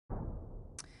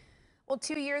Well,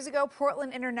 2 years ago,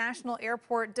 Portland International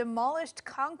Airport demolished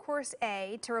Concourse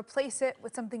A to replace it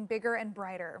with something bigger and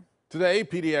brighter. Today,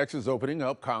 PDX is opening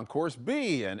up Concourse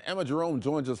B, and Emma Jerome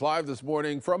joins us live this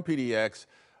morning from PDX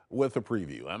with a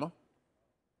preview. Emma?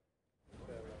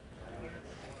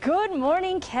 Good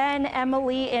morning, Ken,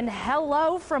 Emily, and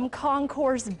hello from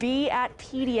Concourse B at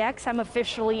PDX. I'm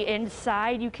officially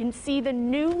inside. You can see the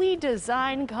newly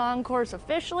designed concourse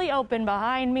officially open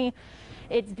behind me.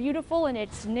 It's beautiful and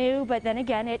it's new, but then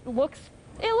again, it looks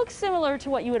similar to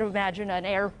what you would imagine an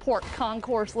airport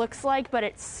concourse looks like, but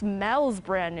it smells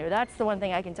brand new. That's the one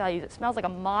thing I can tell you. It smells like a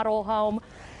model home.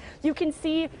 You can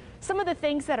see some of the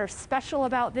things that are special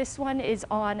about this one is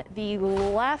on the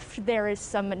left, there is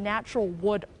some natural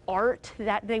wood art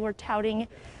that they were touting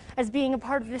as being a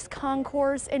part of this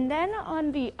concourse. And then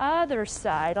on the other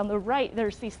side, on the right,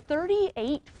 there's these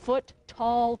 38-foot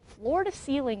tall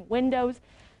floor-to-ceiling windows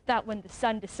that when the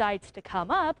sun decides to come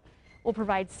up, will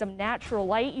provide some natural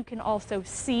light. You can also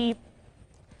see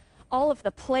all of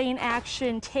the plane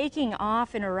action taking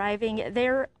off and arriving.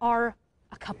 There are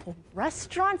a couple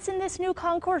restaurants in this new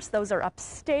concourse. Those are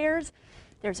upstairs.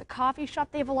 There's a coffee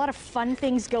shop. They have a lot of fun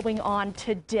things going on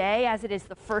today, as it is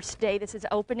the first day this is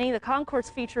opening. The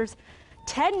concourse features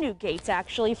 10 new gates,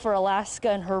 actually, for Alaska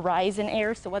and Horizon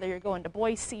Air. So whether you're going to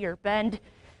Boise or Bend,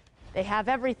 they have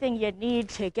everything you need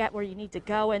to get where you need to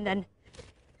go. And then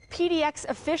PDX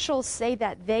officials say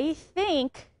that they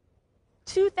think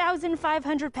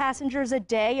 2,500 passengers a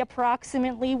day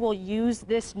approximately will use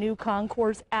this new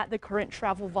concourse at the current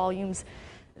travel volumes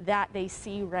that they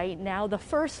see right now. The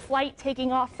first flight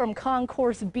taking off from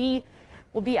Concourse B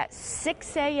will be at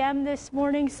 6 a.m. this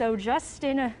morning, so just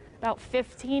in about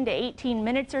 15 to 18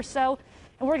 minutes or so.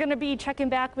 And we're going to be checking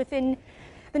back within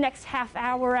the next half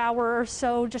hour or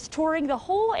so, just touring the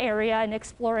whole area and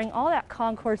exploring all that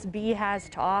Concourse B has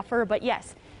to offer. But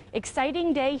yes,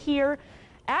 exciting day here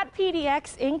at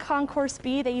PDX in Concourse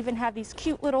B. They even have these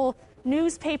cute little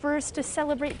newspapers to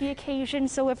celebrate the occasion.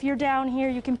 So if you're down here,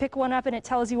 you can pick one up and it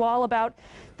tells you all about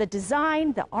the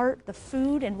design, the art, the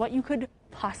food, and what you could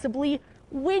possibly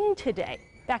win today.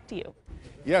 Back to you.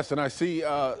 Yes, and I see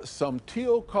some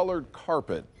teal-colored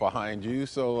carpet behind you,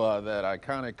 so that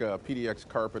iconic PDX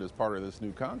carpet is part of this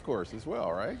new concourse as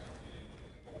well, right?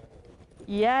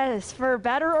 Yes, for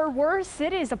better or worse,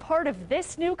 it is a part of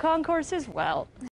this new concourse as well.